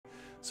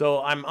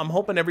So I'm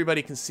hoping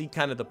everybody can see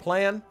kind of the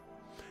plan.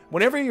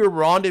 Whenever you're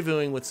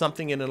rendezvousing with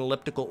something in an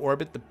elliptical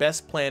orbit, the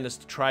best plan is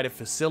to try to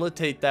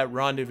facilitate that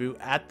rendezvous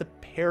at the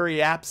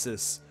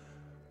periapsis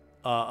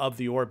of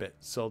the orbit.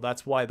 So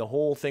that's why the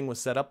whole thing was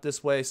set up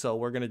this way. So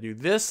we're going to do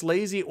this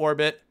lazy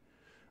orbit.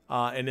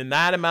 And in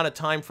that amount of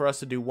time for us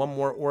to do one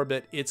more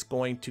orbit, it's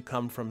going to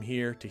come from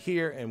here to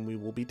here, and we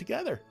will be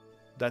together.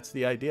 That's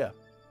the idea.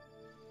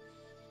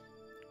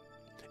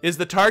 Is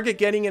the target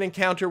getting an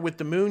encounter with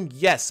the moon?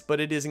 Yes,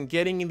 but it isn't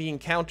getting the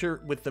encounter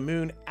with the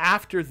moon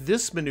after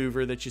this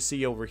maneuver that you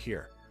see over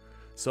here.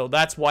 So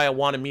that's why I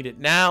want to meet it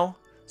now,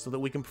 so that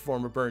we can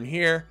perform a burn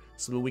here,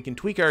 so that we can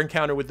tweak our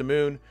encounter with the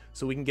moon,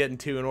 so we can get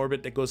into an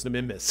orbit that goes to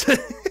Mimbus.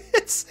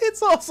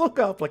 It's also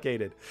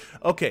complicated.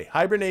 Okay,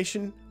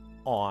 hibernation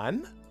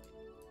on.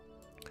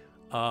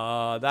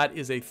 That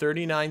is a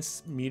 39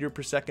 meter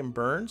per second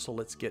burn, so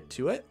let's get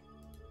to it.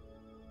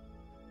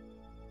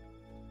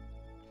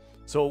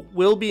 So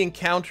we'll be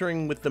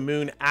encountering with the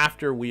moon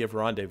after we have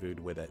rendezvoused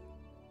with it.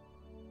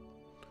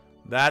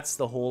 That's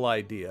the whole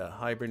idea.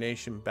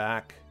 Hibernation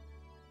back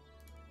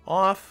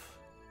off.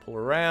 Pull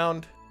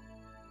around.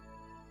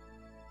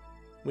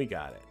 We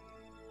got it.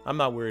 I'm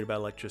not worried about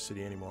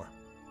electricity anymore.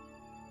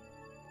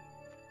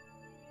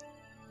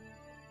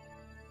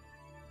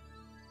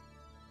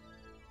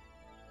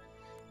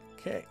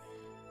 Okay.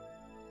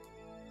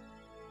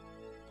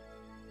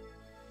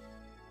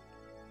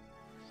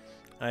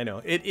 I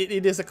know. It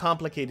is a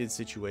complicated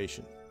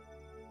situation.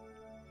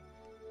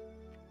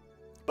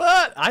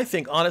 But I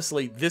think,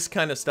 honestly, this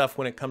kind of stuff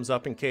when it comes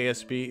up in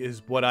KSP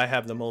is what I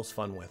have the most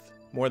fun with.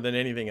 More than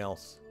anything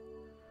else.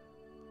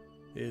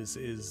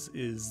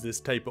 Is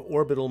this type of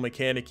orbital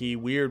mechanic-y,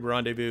 weird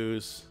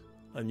rendezvous,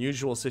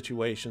 unusual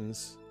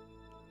situations.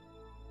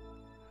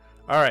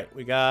 Alright,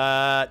 we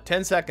got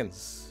 10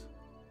 seconds.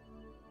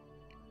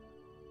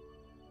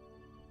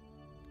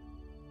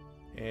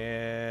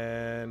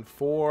 And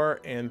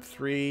 4, and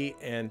 3,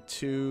 and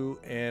 2,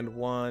 and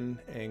 1,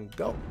 and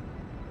go.